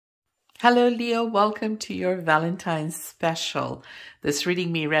Hello Leo, welcome to your Valentine's special. This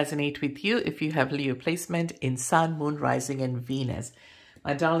reading may resonate with you if you have Leo placement in Sun, Moon, Rising and Venus.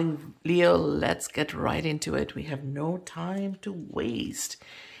 My darling Leo, let's get right into it. We have no time to waste.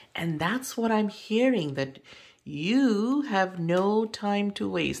 And that's what I'm hearing, that you have no time to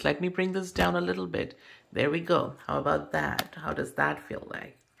waste. Let me bring this down a little bit. There we go. How about that? How does that feel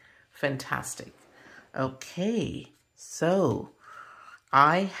like? Fantastic. Okay, so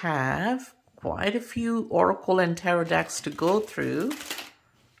I have quite a few Oracle and Tarot decks to go through.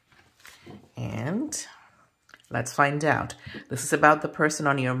 And let's find out. This is about the person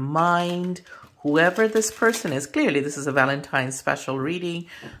on your mind. Whoever this person is, clearly this is a Valentine's special reading.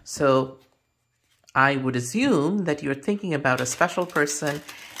 So I would assume that you're thinking about a special person,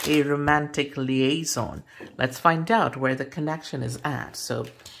 a romantic liaison. Let's find out where the connection is at. So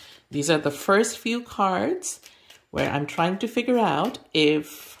these are the first few cards where I'm trying to figure out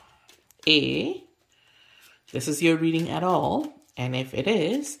if A, this is your reading at all, and if it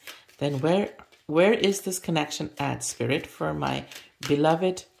is, then where is this connection at, Spirit, for my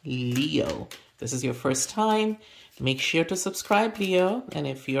beloved Leo? This is your first time, make sure to subscribe, Leo, and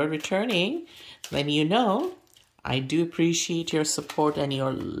if you're returning, then you know I do appreciate your support and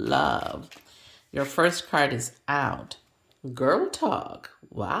your love. Your first card is out. Girl talk.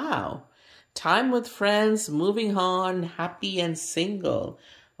 Wow. Time with friends, moving on, happy and single.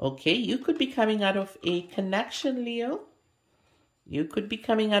 Okay, you could be coming out of a connection, Leo. You could be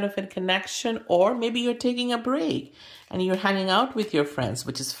coming out of a connection, or maybe you're taking a break and you're hanging out with your friends,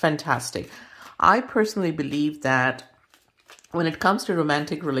 which is fantastic. I personally believe that when it comes to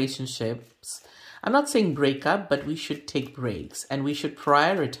romantic relationships, I'm not saying break up, but we should take breaks and we should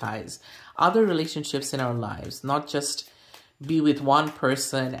prioritize other relationships in our lives, not just be with one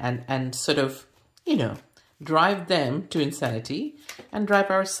person and sort of, you know, drive them to insanity and drive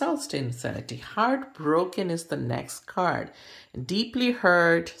ourselves to insanity. Heartbroken is the next card. Deeply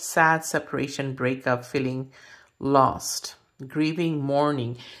hurt, sad, separation, breakup, feeling lost, grieving,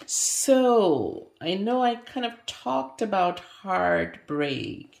 mourning. So I know I kind of talked about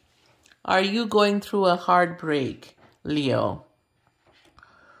heartbreak. Are you going through a heartbreak, Leo,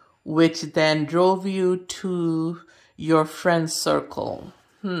 which then drove you to your friend circle?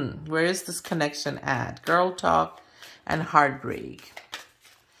 Where is this connection at? Girl talk and heartbreak.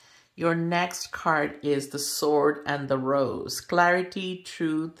 Your next card is the Sword and the Rose. Clarity,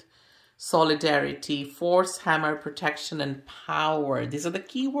 truth, solidarity, force, hammer, protection, and power. These are the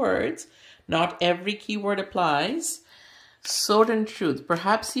key words. Not every keyword applies. Sword and truth.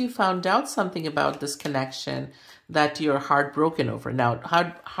 Perhaps you found out something about this connection that you're heartbroken over. Now,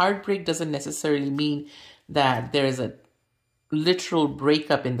 heartbreak doesn't necessarily mean that there is a literal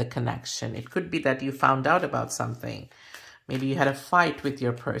breakup in the connection. It could be that you found out about something. Maybe you had a fight with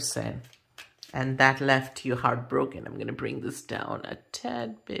your person and that left you heartbroken. I'm going to bring this down a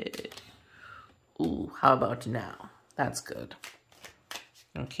tad bit. Ooh, how about now? That's good.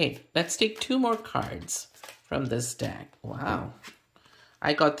 Okay, let's take two more cards from this deck. Wow.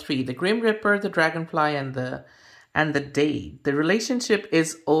 I got three. The Grim Reaper, the Dragonfly, and the Date. The relationship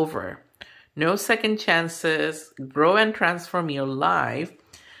is over. No second chances. Grow and transform your life.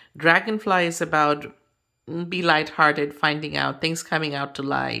 Dragonfly is about be lighthearted, finding out, things coming out to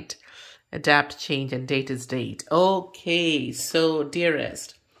light. Adapt, change, and Date is Date. Okay, so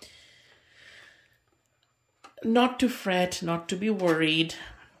dearest, not to fret, not to be worried.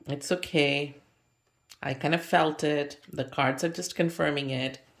 It's okay. I kind of felt it. The cards are just confirming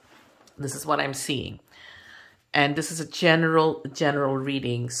it. This is what I'm seeing. And this is a general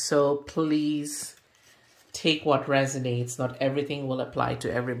reading, so please take what resonates. Not everything will apply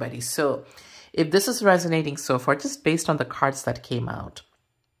to everybody. So if this is resonating so far, just based on the cards that came out,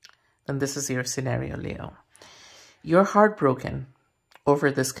 then this is your scenario, Leo. You're heartbroken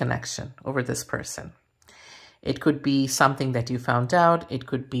over this connection, over this person. It could be something that you found out. It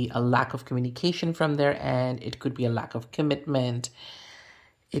could be a lack of communication from their end. It could be a lack of commitment.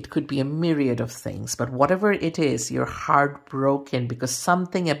 It could be a myriad of things, but whatever it is, you're heartbroken because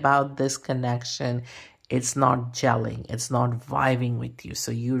something about this connection, it's not gelling, it's not vibing with you. So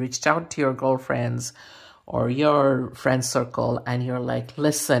you reached out to your girlfriends or your friend circle and you're like,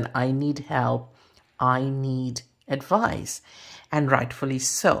 listen, I need help. I need advice. And rightfully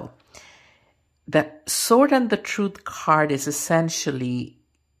so. The Sword and the Truth card is essentially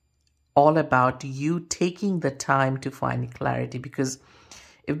all about you taking the time to find clarity, because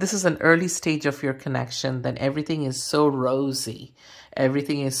if this is an early stage of your connection, then everything is so rosy.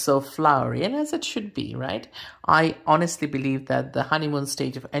 Everything is so flowery, and as it should be, right? I honestly believe that the honeymoon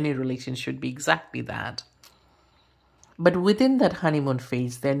stage of any relation should be exactly that. But within that honeymoon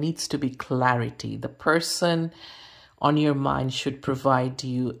phase, there needs to be clarity. The person on your mind should provide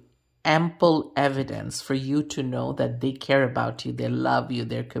you ample evidence for you to know that they care about you, they love you,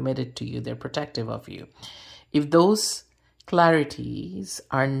 they're committed to you, they're protective of you. If those clarities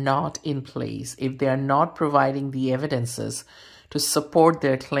are not in place, if they are not providing the evidences to support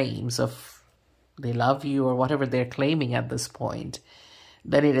their claims of they love you or whatever they're claiming at this point,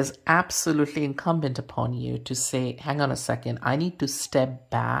 then it is absolutely incumbent upon you to say, hang on a second, I need to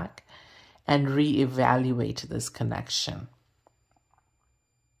step back and reevaluate this connection.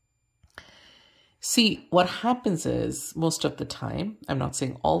 See, what happens is most of the time, I'm not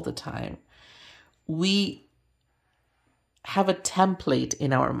saying all the time, we have a template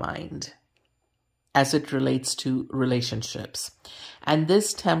in our mind as it relates to relationships. And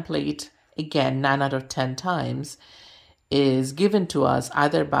this template, again, 9 out of 10 times, is given to us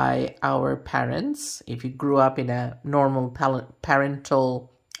either by our parents, if you grew up in a normal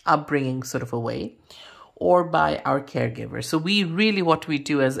parental upbringing sort of a way, or by our caregivers. So we really, what we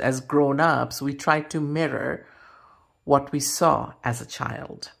do as grown-ups, we try to mirror what we saw as a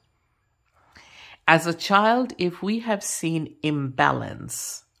child. As a child, if we have seen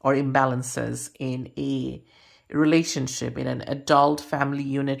imbalance or imbalances in a relationship, in an adult family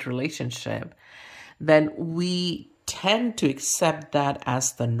unit relationship, then we tend to accept that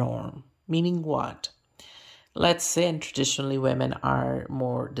as the norm. Meaning what? Let's say, and traditionally women are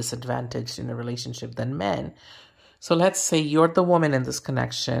more disadvantaged in a relationship than men. So let's say you're the woman in this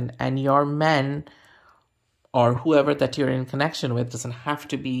connection and your men or whoever that you're in connection with, doesn't have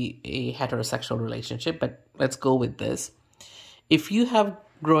to be a heterosexual relationship, but let's go with this. If you have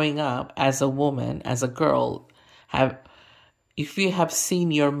growing up as a woman, as a girl, if you have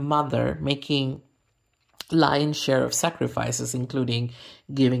seen your mother making lion's share of sacrifices, including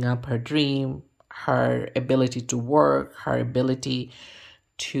giving up her dream, her ability to work, her ability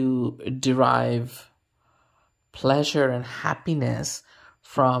to derive pleasure and happiness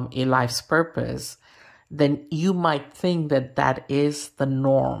from a life's purpose, then you might think that that is the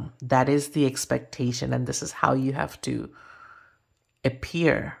norm, that is the expectation, and this is how you have to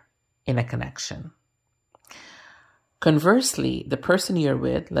appear in a connection. Conversely, the person you're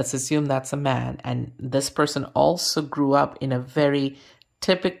with, let's assume that's a man, and this person also grew up in a very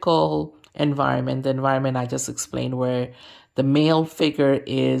typical environment, the environment I just explained, where the male figure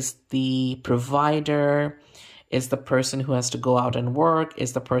is the provider, is the person who has to go out and work,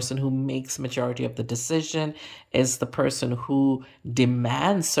 is the person who makes majority of the decision, is the person who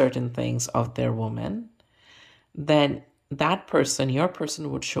demands certain things of their woman, then that person, your person,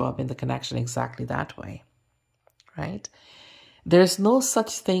 would show up in the connection exactly that way, right? There's no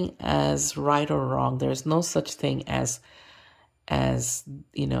such thing as right or wrong. There's no such thing as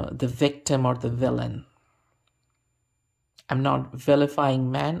the victim or the villain. I'm not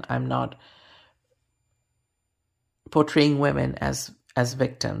vilifying men. I'm not portraying women as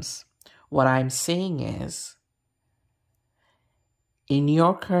victims. What I'm saying is, in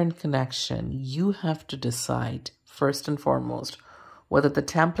your current connection, you have to decide, first and foremost, whether the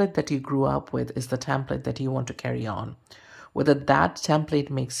template that you grew up with is the template that you want to carry on, whether that template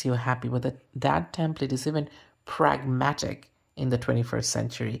makes you happy, whether that template is even pragmatic in the 21st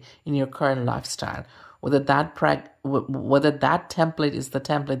century, in your current lifestyle, whether that template is the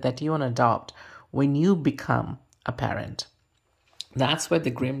template that you want to adopt when you become a parent. That's where the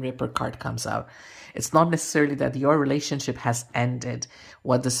Grim Reaper card comes out. It's not necessarily that your relationship has ended.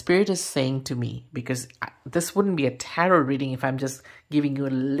 What the Spirit is saying to me, because this wouldn't be a tarot reading if I'm just giving you a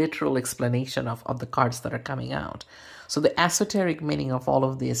literal explanation of the cards that are coming out. So the esoteric meaning of all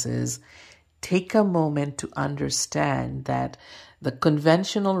of this is, take a moment to understand that the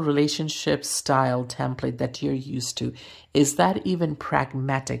conventional relationship style template that you're used to, is that even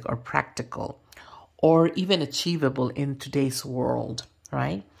pragmatic or practical or even achievable in today's world,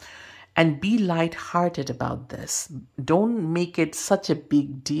 right? And be lighthearted about this. Don't make it such a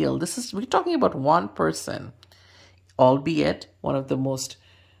big deal. We're talking about one person, albeit one of the most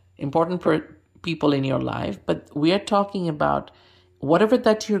important people in your life, but we are talking about whatever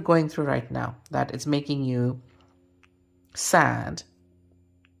that you're going through right now, that is making you sad.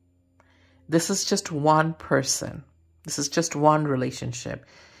 This is just one person. This is just one relationship.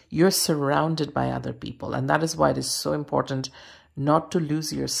 You're surrounded by other people, and that is why it is so important not to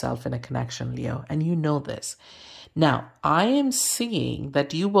lose yourself in a connection, Leo, and you know this. Now, I am seeing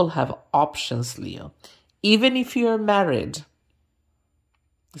that you will have options, Leo, even if you're married.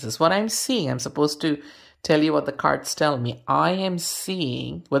 This is what I'm seeing. I'm supposed to tell you what the cards tell me. I am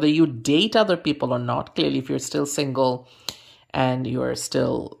seeing, whether you date other people or not, clearly if you're still single and you're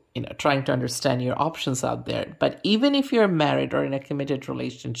still trying to understand your options out there. But even if you're married or in a committed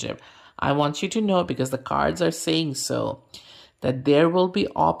relationship, I want you to know, because the cards are saying so, that there will be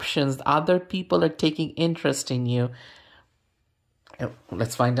options. Other people are taking interest in you.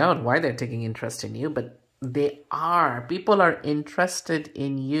 Let's find out why they're taking interest in you, but people are interested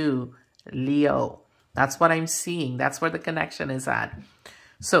in you, Leo. That's what I'm seeing. That's where the connection is at.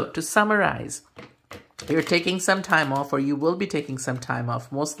 So to summarize, you're taking some time off, or you will be taking some time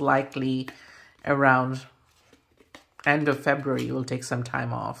off, most likely around end of February. You will take some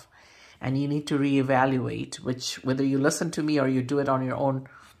time off, and you need to reevaluate whether you listen to me or you do it on your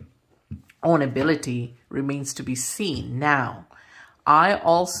own ability remains to be seen. Now, I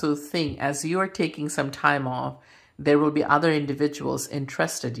also think as you are taking some time off, there will be other individuals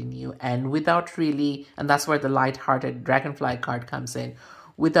interested in you, and that's where the light-hearted dragonfly card comes in.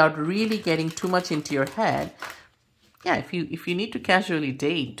 Without really getting too much into your head, yeah, if you need to casually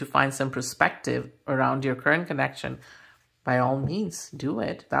date to find some perspective around your current connection, by all means, do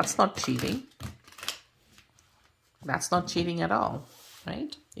it. That's not cheating. That's not cheating at all,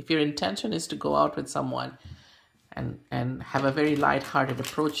 right? If your intention is to go out with someone and have a very light-hearted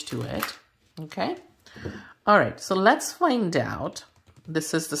approach to it, okay? All right, so let's find out.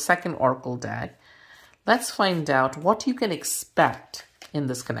 This is the second Oracle deck. Let's find out what you can expect in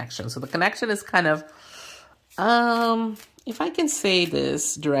this connection. So the connection is kind of, if I can say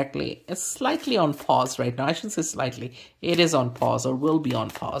this directly, it's slightly on pause right now. I shouldn't say slightly. It is on pause, or will be on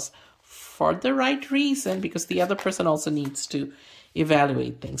pause, for the right reason, because the other person also needs to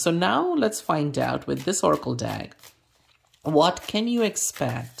evaluate things. So now let's find out with this Oracle deck, what can you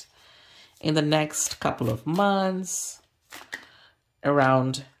expect in the next couple of months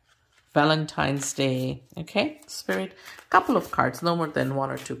around Valentine's Day. Okay, Spirit, couple of cards, no more than 1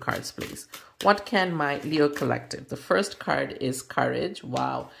 or 2 cards, please. What can my Leo collective? The first card is Courage.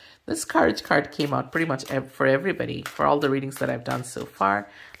 Wow, this Courage card came out pretty much for everybody, for all the readings that I've done so far.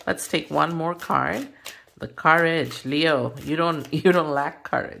 Let's take one more card. The Courage, Leo, you don't lack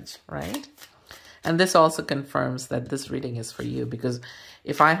courage, right? And this also confirms that this reading is for you, because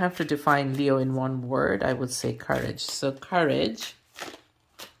if I have to define Leo in one word, I would say courage. So courage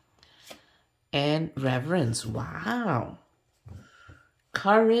and reverence. Wow.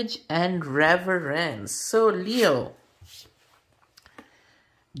 Courage and reverence. So Leo,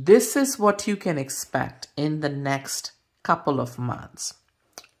 this is what you can expect in the next couple of months.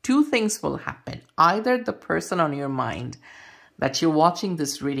 2 things will happen. Either the person on your mind that you're watching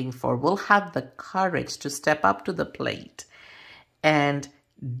this reading for will have the courage to step up to the plate and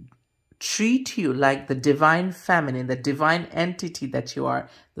treat you like the divine feminine, the divine entity that you are.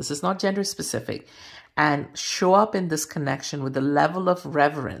 This is not gender specific. And show up in this connection with the level of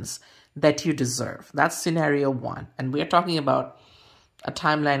reverence that you deserve. That's scenario 1. And we're talking about a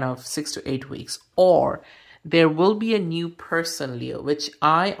timeline of 6 to 8 weeks. Or there will be a new person, Leo, which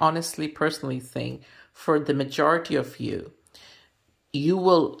I honestly, personally think for the majority of you, you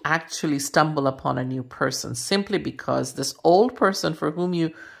will actually stumble upon a new person simply because this old person for whom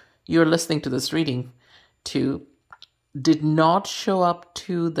you're listening to this reading to did not show up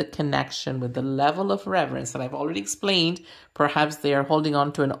to the connection with the level of reverence that I've already explained. Perhaps they are holding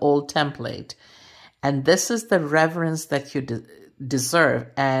on to an old template. And this is the reverence that you deserve.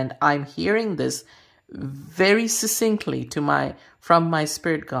 And I'm hearing this very succinctly from my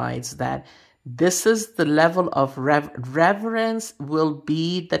spirit guides, that this is the level of reverence will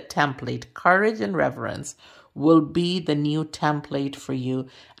be the template. Courage and reverence will be the new template for you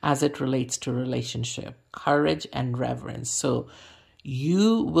as it relates to relationship. Courage and reverence. So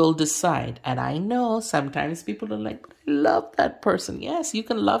you will decide. And I know sometimes people are like, but I love that person. Yes, you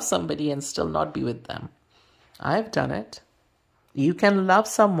can love somebody and still not be with them. I've done it. You can love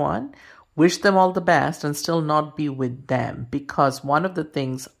someone, wish them all the best, and still not be with them. Because one of the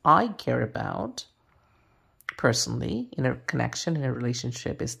things I care about personally in a connection, in a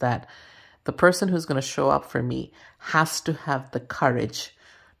relationship, is that the person who's going to show up for me has to have the courage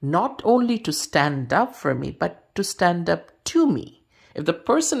not only to stand up for me, but to stand up to me. If the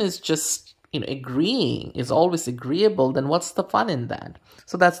person is just, agreeing, is always agreeable, then what's the fun in that?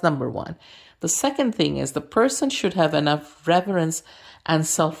 So that's number 1. The second thing is the person should have enough reverence and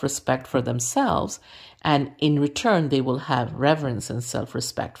self-respect for themselves, and in return, they will have reverence and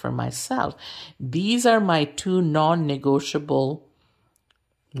self-respect for myself. These are my 2 non-negotiable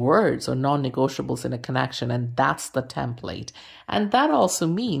words or non-negotiables in a connection, and that's the template. And that also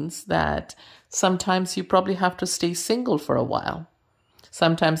means that sometimes you probably have to stay single for a while.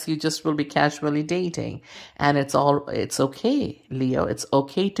 Sometimes you just will be casually dating, and it's okay, Leo. It's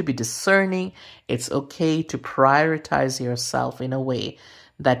okay to be discerning. It's okay to prioritize yourself in a way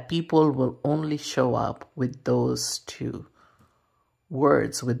that people will only show up with those two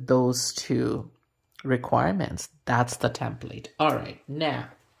words, with those two requirements. That's the template. All right, now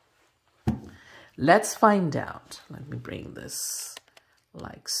let's find out. Let me bring this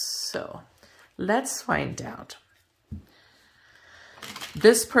like so. Let's find out.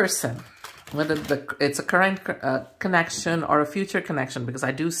 This person, whether it's a current connection or a future connection, because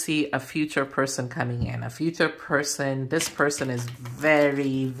I do see a future person coming in. A future person, this person is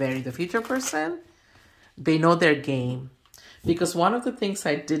the future person, they know their game. Because one of the things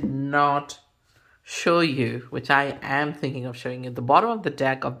I did not show you, which I am thinking of showing you, the bottom of the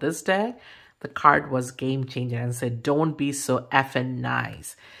deck of this deck, the card was game changer and said, don't be so effing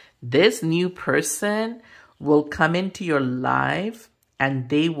nice. This new person will come into your life and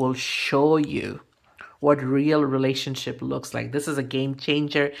they will show you what real relationship looks like. This is a game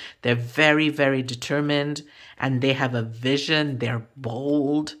changer. They're very, very determined and they have a vision. They're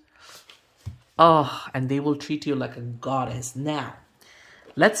bold. Oh, and they will treat you like a goddess. Now,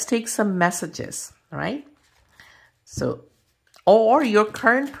 let's take some messages, right? So, or your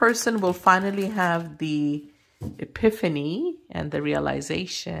current person will finally have the epiphany and the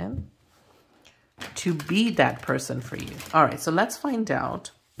realization to be that person for you. All right, so let's find out.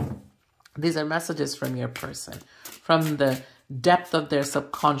 These are messages from your person, from the depth of their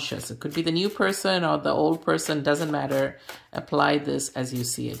subconscious. It could be the new person or the old person, doesn't matter. Apply this as you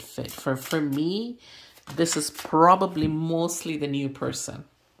see it fit. For me, this is probably mostly the new person.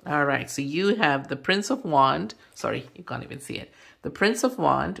 All right, so you have the Prince of Wand. Sorry, you can't even see it. The Prince of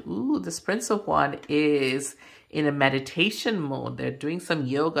Wand. Ooh, this Prince of Wand is in a meditation mode. They're doing some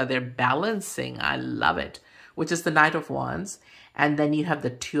yoga. They're balancing. I love it. Which is the Knight of Wands. And then you have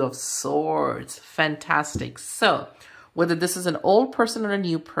the Two of Swords. Fantastic. So, whether this is an old person or a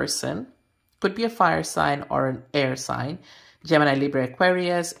new person, could be a fire sign or an air sign. Gemini, Libra,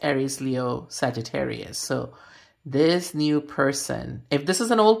 Aquarius, Aries, Leo, Sagittarius. So, this new person, if this is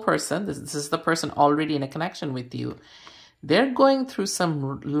an old person, this is the person already in a connection with you, they're going through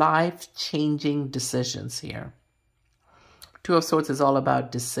some life-changing decisions here. Two of Swords is all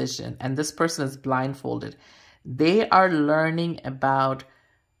about decision, and this person is blindfolded. They are learning about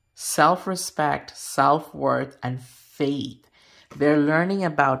self-respect, self-worth, and faith. They're learning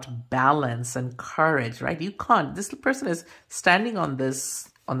about balance and courage, right? You can't, this person is standing on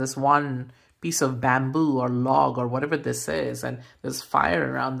this one piece of bamboo or log or whatever this is, and there's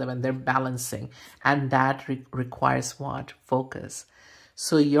fire around them and they're balancing. And that requires what? Focus.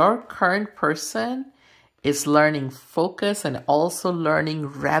 So your current person is learning focus and also learning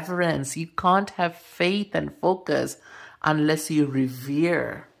reverence. You can't have faith and focus unless you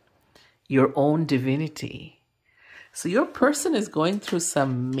revere your own divinity. So your person is going through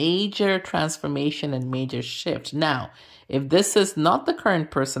some major transformation and major shift. Now, if this is not the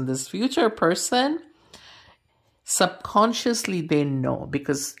current person, this future person, subconsciously they know,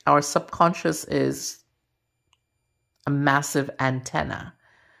 because our subconscious is a massive antenna.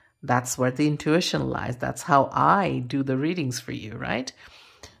 That's where the intuition lies. That's how I do the readings for you, right?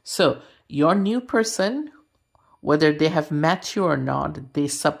 So your new person, whether they have met you or not, they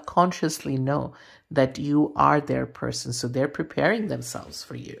subconsciously know that you are their person. So they're preparing themselves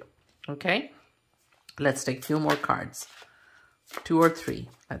for you. Okay? Let's take a few more cards. 2 or 3.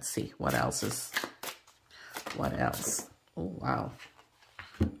 Let's see. What else is... What else? Oh, wow.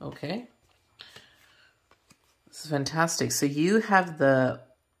 Okay. This is fantastic. So you have the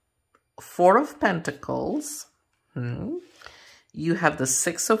Four of Pentacles. You have the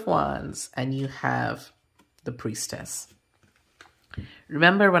Six of Wands. And you have the Priestess.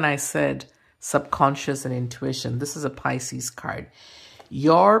 Remember when I said subconscious and intuition? This is a Pisces card.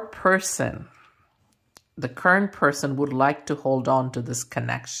 Your person, the current person, would like to hold on to this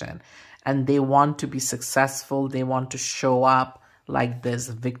connection. And they want to be successful. They want to show up like this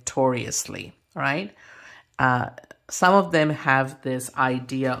victoriously, right? Some of them have this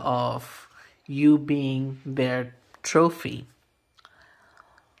idea of you being their trophy.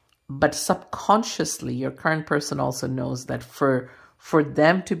 But subconsciously, your current person also knows that for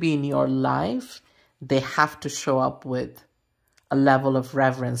them to be in your life, they have to show up with a level of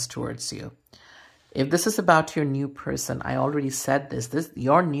reverence towards you. If this is about your new person, I already said this,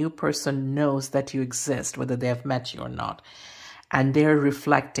 your new person knows that you exist, whether they have met you or not. And they're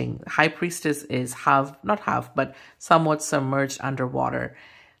reflecting. High Priestess is not half, but somewhat submerged underwater.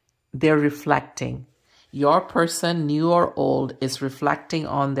 They're reflecting. Your person, new or old, is reflecting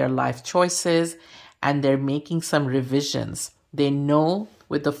on their life choices and they're making some revisions. They know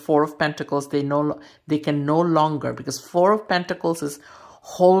with the Four of Pentacles, they know they can no longer, because Four of Pentacles is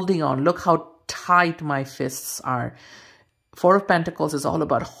holding on. Look how tight my fists are. Four of Pentacles is all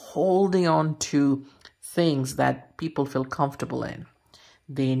about holding on to things that people feel comfortable in.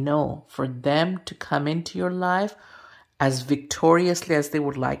 They know for them to come into your life as victoriously as they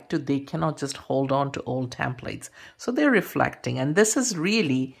would like to, they cannot just hold on to old templates. So they're reflecting, and this is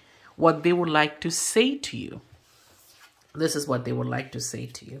really what they would like to say to you. This is what they would like to say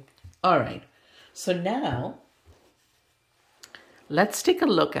to you. All right. So now let's take a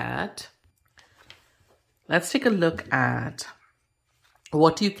look at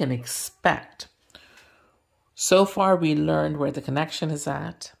what you can expect. So far, we learned where the connection is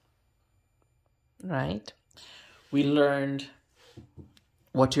at, right? We learned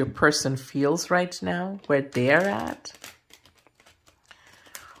what your person feels right now, where they're at.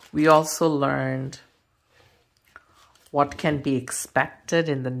 We also learned what can be expected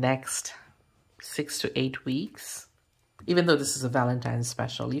in the next 6 to 8 weeks. Even though this is a Valentine's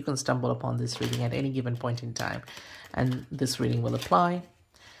special, you can stumble upon this reading at any given point in time, and this reading will apply.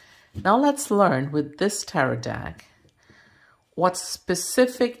 Now let's learn with this tarot deck what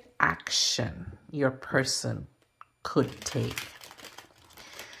specific action your person could take.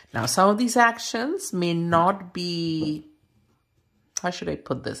 Now, some of these actions may not be, how should I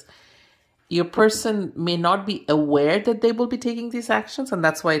put this? Your person may not be aware that they will be taking these actions, and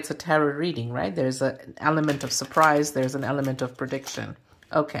that's why it's a tarot reading, right? There's an element of surprise. There's an element of prediction.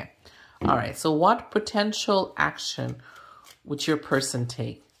 Okay. All right. So what potential action would your person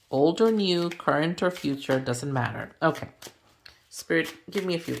take? Old or new, current or future, doesn't matter. Okay. Spirit, give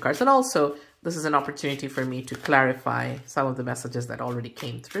me a few cards. And also, this is an opportunity for me to clarify some of the messages that already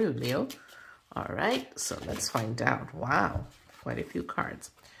came through, Leo. All right. So let's find out. Wow. Quite a few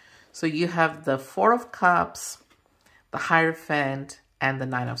cards. So you have the Four of Cups, the Hierophant, and the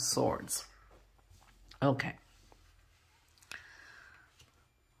Nine of Swords. Okay.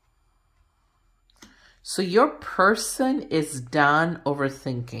 So your person is done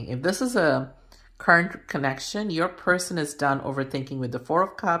overthinking. If this is a current connection, your person is done overthinking with the Four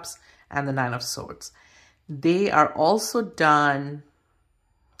of Cups and the Nine of Swords. They are also done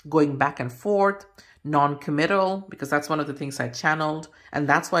going back and forth, non-committal, because that's one of the things I channeled, and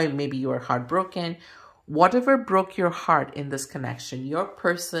that's why maybe you are heartbroken. Whatever broke your heart in this connection, your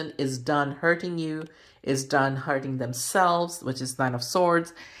person is done hurting you, is done hurting themselves, which is Nine of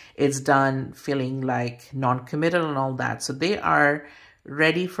Swords. It's done feeling like non-committal and all that. So they are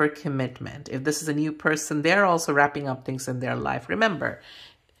ready for commitment. If this is a new person, they're also wrapping up things in their life. Remember,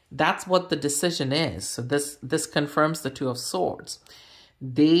 that's what the decision is. So this confirms the Two of Swords.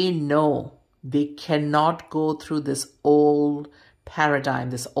 They know they cannot go through this old paradigm,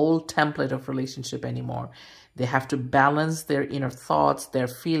 this old template of relationship anymore. They have to balance their inner thoughts, their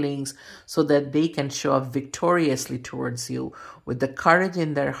feelings, so that they can show up victoriously towards you with the courage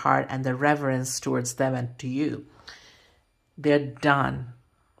in their heart and the reverence towards them and to you. They're done.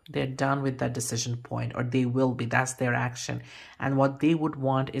 They're done with that decision point, or they will be. That's their action. And what they would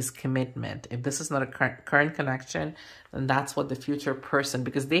want is commitment. If this is not a current connection, then that's what the future person,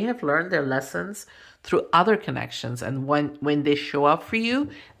 because they have learned their lessons through other connections. And when they show up for you,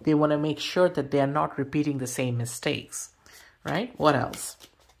 they want to make sure that they are not repeating the same mistakes, right? What else?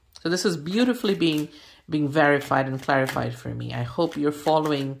 So this is beautifully being verified and clarified for me. I hope you're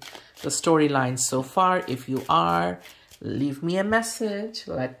following the storyline so far. If you are, leave me a message.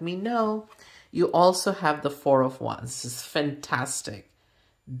 Let me know. You also have the Four of Wands. This is fantastic.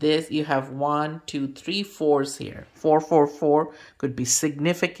 This, you have 1, 2, 3 fours here. 4, 4, 4 could be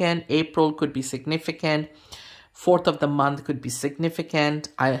significant. April could be significant. 4th of the month could be significant.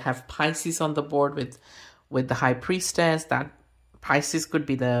 I have Pisces on the board with the High Priestess. That Pisces could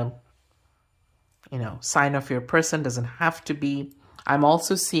be the, sign of your person. Doesn't have to be. I'm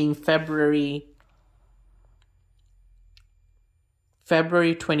also seeing February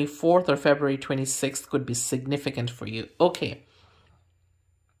 24th or February 26th could be significant for you. Okay.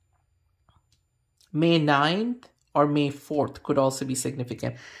 May 9th or May 4th could also be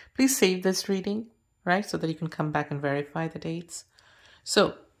significant. Please save this reading, right? So that you can come back and verify the dates.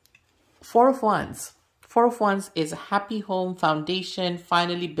 So, Four of Wands. Four of Wands is a happy home foundation,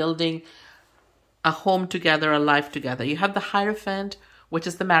 finally building a home together, a life together. You have the Hierophant, which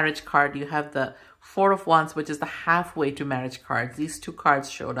is the marriage card. You have the Four of Wands, which is the halfway to marriage cards. These two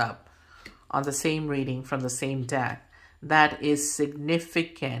cards showed up on the same reading from the same deck. That is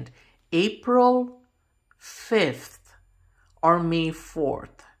significant. April 5th or May 4th.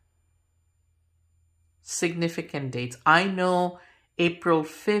 Significant dates. I know April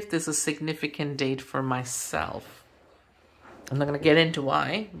 5th is a significant date for myself. I'm not going to get into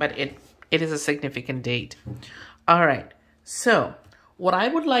why, but it is a significant date. All right. So what I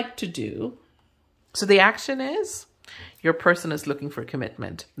would like to do, so the action is, Your person is looking for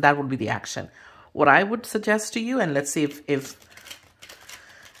commitment. That would be the action. What I would suggest to you, and let's see if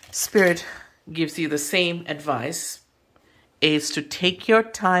Spirit gives you the same advice, is to take your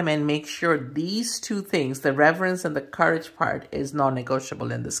time and make sure these two things, the reverence and the courage part, is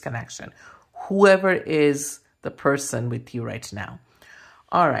non-negotiable in this connection. Whoever is the person with you right now.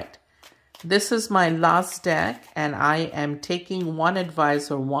 All right. This is my last deck, and I am taking one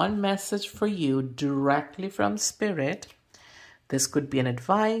advice or one message for you directly from Spirit. This could be an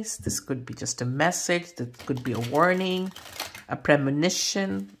advice. This could be just a message. This could be a warning, a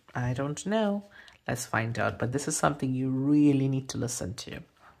premonition. I don't know. Let's find out. But this is something you really need to listen to.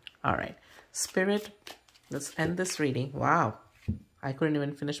 All right. Spirit, let's end this reading. Wow. I couldn't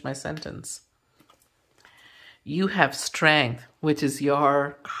even finish my sentence. You have strength, which is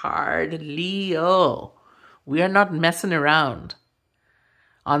your card, Leo. We are not messing around.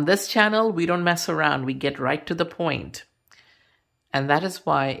 On this channel, we don't mess around. We get right to the point. And that is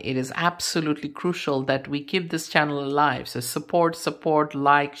why it is absolutely crucial that we keep this channel alive. So support,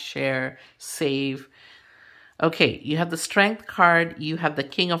 like, share, save. Okay, you have the Strength card, you have the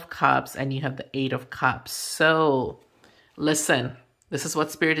King of Cups, and you have the Eight of Cups. So, listen. This is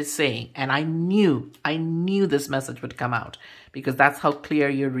what Spirit is saying. And I knew this message would come out because that's how clear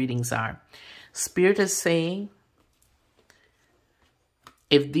your readings are. Spirit is saying,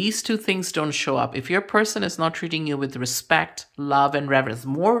 if these two things don't show up, if your person is not treating you with respect, love, and reverence,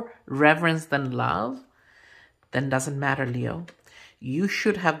 more reverence than love, then doesn't matter, Leo. You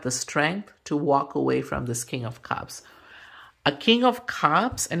should have the strength to walk away from this King of Cups. A King of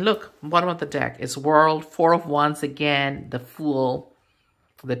Cups, and look, bottom of the deck is World, Four of Wands again, the Fool,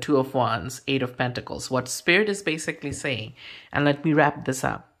 the Two of Wands, Eight of Pentacles. What Spirit is basically saying, and let me wrap this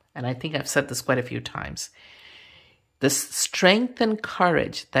up, and I think I've said this quite a few times, the strength and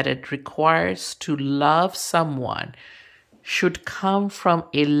courage that it requires to love someone should come from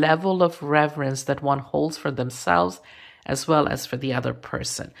a level of reverence that one holds for themselves as well as for the other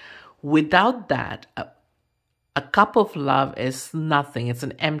person. Without that, a cup of love is nothing. It's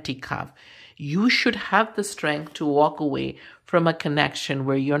an empty cup. You should have the strength to walk away from a connection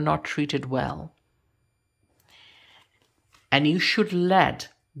where you're not treated well. And you should let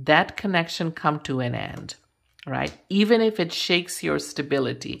that connection come to an end, right? Even if it shakes your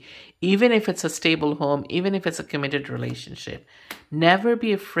stability, even if it's a stable home, even if it's a committed relationship, never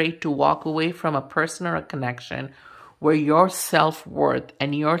be afraid to walk away from a person or a connection where your self-worth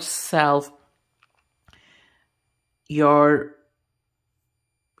and your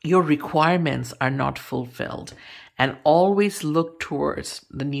requirements are not fulfilled, and always look towards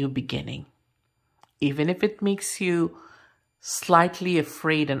the new beginning. Even if it makes you slightly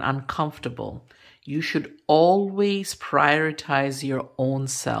afraid and uncomfortable, you should always prioritize your own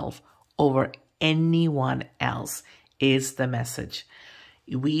self over anyone else, is the message.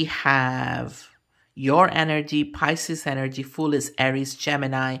 We have your energy, Pisces energy, Fool is Aries,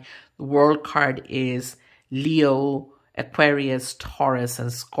 Gemini. The World card is Leo, Aquarius, Taurus,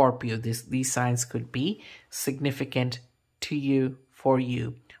 and Scorpio. These signs could be significant to you, for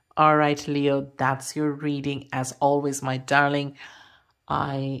you. All right, Leo, that's your reading. As always, my darling,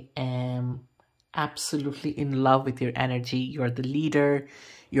 I am absolutely in love with your energy. You're the leader.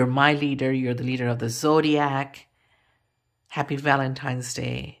 You're my leader. You're the leader of the zodiac. Happy Valentine's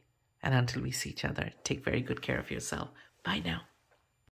Day. And until we see each other, take very good care of yourself. Bye now.